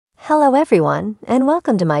Hello everyone, and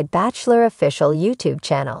welcome to my Bachelor official YouTube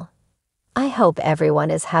channel. I hope everyone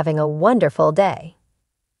is having a wonderful day.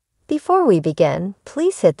 Before we begin,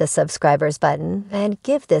 please hit the subscribers button and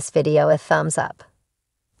give this video a thumbs up.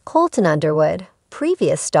 Colton Underwood,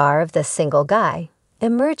 previous star of The Single Guy,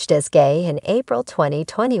 emerged as gay in April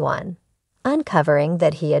 2021, uncovering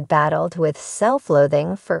that he had battled with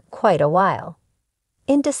self-loathing for quite a while.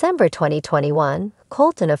 In December 2021,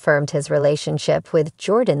 Colton affirmed his relationship with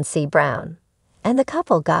Jordan C. Brown, and the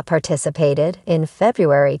couple got participated in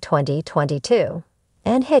February 2022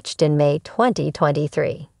 and hitched in May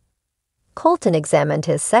 2023. Colton examined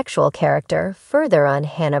his sexual character further on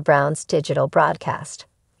Hannah Brown's digital broadcast,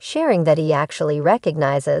 sharing that he actually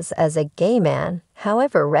recognizes as a gay man,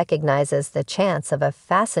 however recognizes the chance of a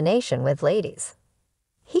fascination with ladies.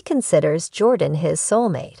 He considers Jordan his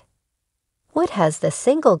soulmate. What has The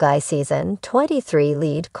Single Guy Season 23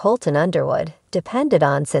 lead Colton Underwood depended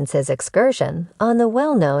on since his excursion on the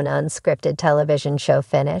well-known unscripted television show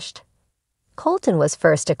finished? Colton was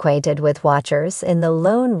first acquainted with watchers in The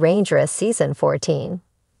Lone Rangeress Season 14,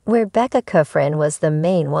 where Becca Kufrin was the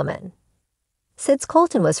main woman. Since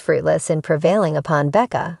Colton was fruitless in prevailing upon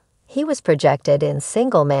Becca, he was projected in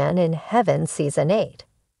Single Man in Heaven Season 8.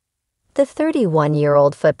 The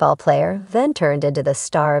 31-year-old football player then turned into the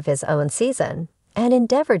star of his own season and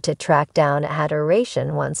endeavored to track down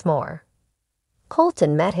adoration once more.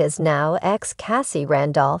 Colton met his now ex Cassie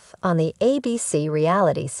Randolph on the ABC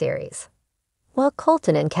reality series. While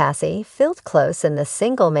Colton and Cassie felt close in The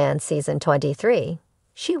Single Man Season 23,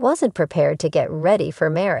 she wasn't prepared to get ready for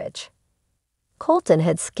marriage. Colton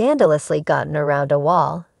had scandalously gotten around a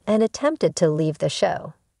wall and attempted to leave the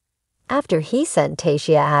show. After he sent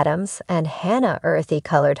Tashia Adams and Hannah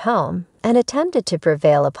earthy-colored home and attempted to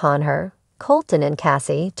prevail upon her, Colton and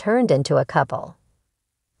Cassie turned into a couple.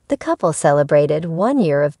 The couple celebrated 1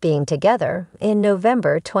 year of being together in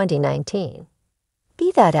November 2019.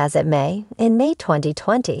 Be that as it may, in May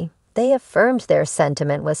 2020, they affirmed their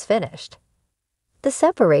sentiment was finished. The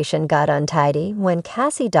separation got untidy when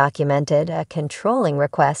Cassie documented a controlling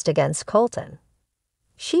request against Colton.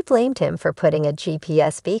 She blamed him for putting a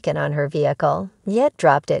GPS beacon on her vehicle, yet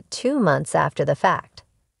dropped it 2 months after the fact.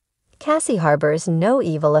 Cassie harbors no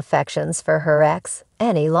evil affections for her ex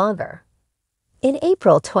any longer. In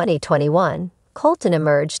April 2021, Colton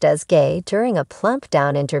emerged as gay during a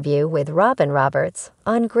plump-down interview with Robin Roberts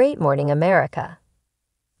on Great Morning America.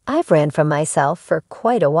 "I've ran from myself for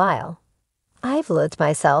quite a while. I've loathed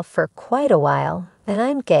myself for quite a while, and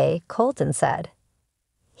I'm gay," Colton said.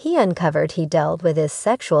 He uncovered he dealt with his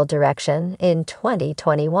sexual direction in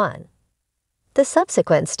 2021. The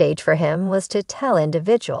subsequent stage for him was to tell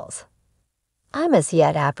individuals. "I'm as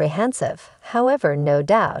yet apprehensive, however, no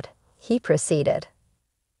doubt," he proceeded.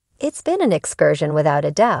 "It's been an excursion without a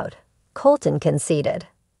doubt," Colton conceded.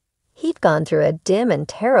 He'd gone through a dim and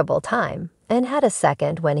terrible time and had a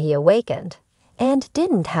second when he awakened, and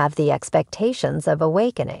didn't have the expectations of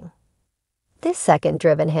awakening. This second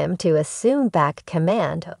driven him to assume back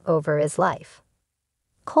command over his life.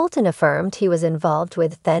 Colton affirmed he was involved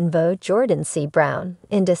with then-beau Jordan C. Brown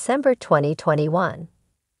in December 2021.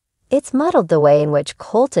 It's muddled the way in which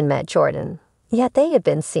Colton met Jordan, yet they had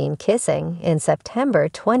been seen kissing in September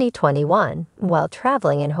 2021 while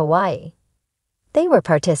traveling in Hawaii. They were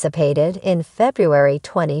participated in February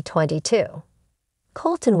 2022.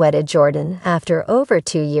 Colton wedded Jordan after over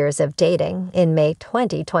 2 years of dating in May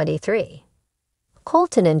 2023.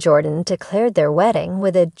 Colton and Jordan declared their wedding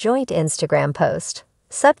with a joint Instagram post,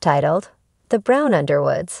 subtitled, "The Brown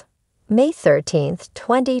Underwoods," May 13,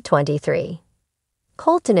 2023.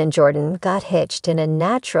 Colton and Jordan got hitched in a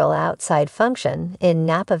natural outside function in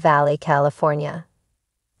Napa Valley, California.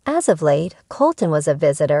 As of late, Colton was a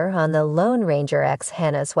visitor on the Lone Ranger X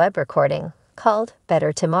Hannah's web recording called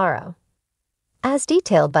Better Tomorrow. As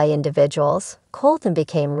detailed by individuals, Colton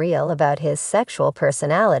became real about his sexual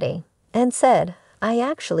personality and said, "I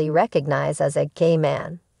actually recognize as a gay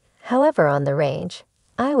man. However, on the range,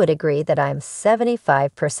 I would agree that I'm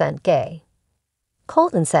 75% gay."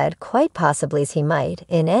 Colton said quite possibly he might,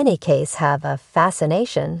 in any case, have a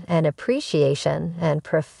fascination and appreciation and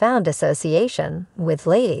profound association with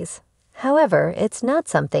ladies. However, it's not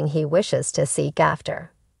something he wishes to seek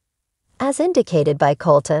after. As indicated by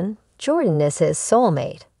Colton, Jordan is his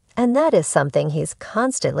soulmate, and that is something he's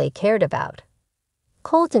constantly cared about.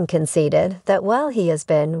 Colton conceded that while he has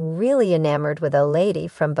been really enamored with a lady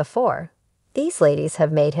from before, these ladies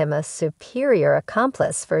have made him a superior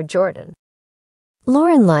accomplice for Jordan.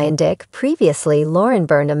 Lauren Lyondick, previously Lauren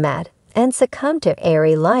Burnham, met and succumbed to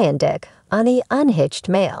Ari Lyondick on the Unhitched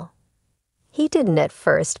Mail. He didn't at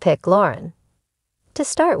first pick Lauren. To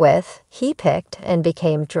start with, he picked and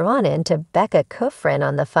became drawn into Becca Kufrin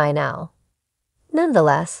on the finale.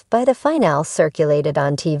 Nonetheless, by the finale circulated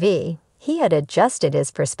on TV, he had adjusted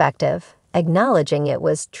his perspective, acknowledging it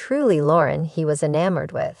was truly Lauren he was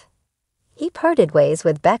enamored with. He parted ways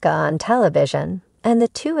with Becca on television, and the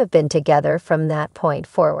two have been together from that point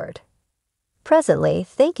forward. Presently,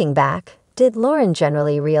 thinking back, did Lauren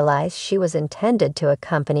generally realize she was intended to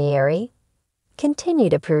accompany Ari? Continue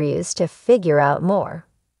to peruse to figure out more.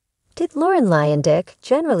 Did Lauren Lyondick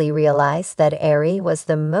generally realize that Ari was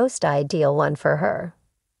the most ideal one for her?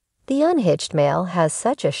 The unhitched male has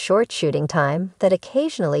such a short shooting time that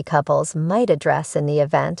occasionally couples might address in the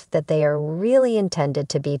event that they are really intended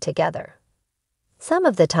to be together. Some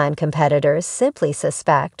of the time competitors simply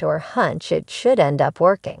suspect or hunch it should end up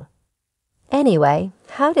working. Anyway,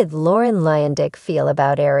 how did Lauren Lyondick feel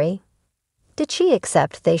about Ari? Did she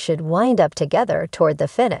accept they should wind up together toward the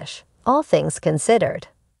finish, all things considered?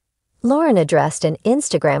 Lauren addressed an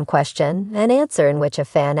Instagram question and answer in which a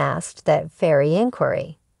fan asked that very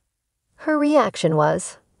inquiry. Her reaction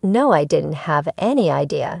was, "No, I didn't have any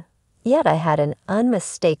idea, yet I had an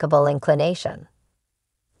unmistakable inclination."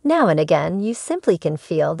 Now and again, you simply can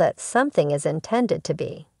feel that something is intended to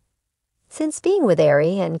be. Since being with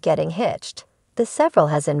Ari and getting hitched, the several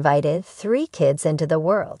has invited 3 kids into the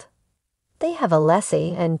world. They have a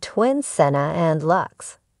Leslie and twins Senna and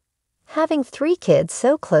Lux. Having 3 kids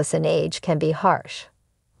so close in age can be harsh.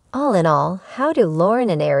 All in all, how do Lauren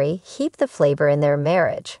and Ari keep the flavor in their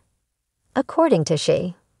marriage? According to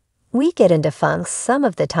she, "We get into funks some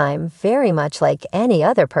of the time very much like any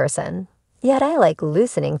other person, yet I like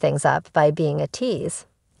loosening things up by being a tease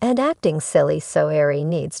and acting silly so Ari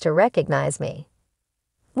needs to recognize me.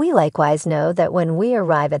 We likewise know that when we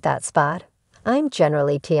arrive at that spot, I'm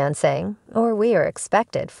generally fiancéing or we are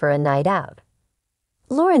expected for a night out."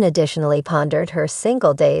 Lauren additionally pondered her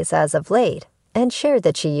single days as of late and shared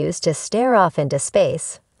that she used to stare off into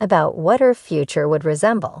space about what her future would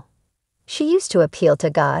resemble. She used to appeal to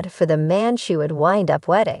God for the man she would wind up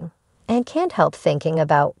wedding and can't help thinking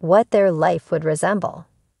about what their life would resemble.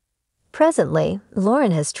 Presently,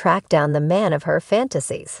 Lauren has tracked down the man of her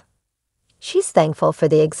fantasies. She's thankful for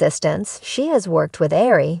the existence she has worked with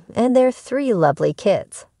Ari and their 3 lovely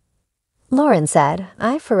kids. Lauren said,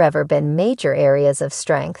 "I've forever been major areas of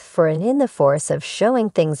strength for and in the force of showing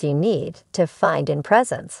things you need to find in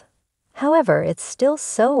presence. However, it's still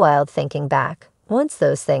so wild thinking back once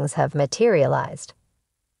those things have materialized."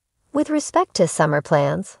 With respect to summer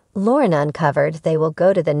plans, Lauren uncovered they will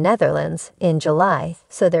go to the Netherlands in July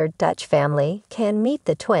so their Dutch family can meet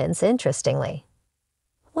the twins interestingly.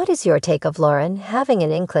 What is your take of Lauren having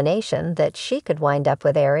an inclination that she could wind up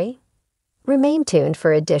with Ari? Remain tuned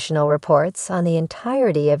for additional reports on the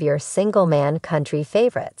entirety of your single-man country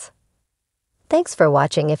favorites. Thanks for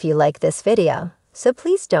watching if you like this video, so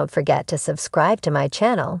please don't forget to subscribe to my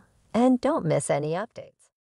channel and don't miss any updates.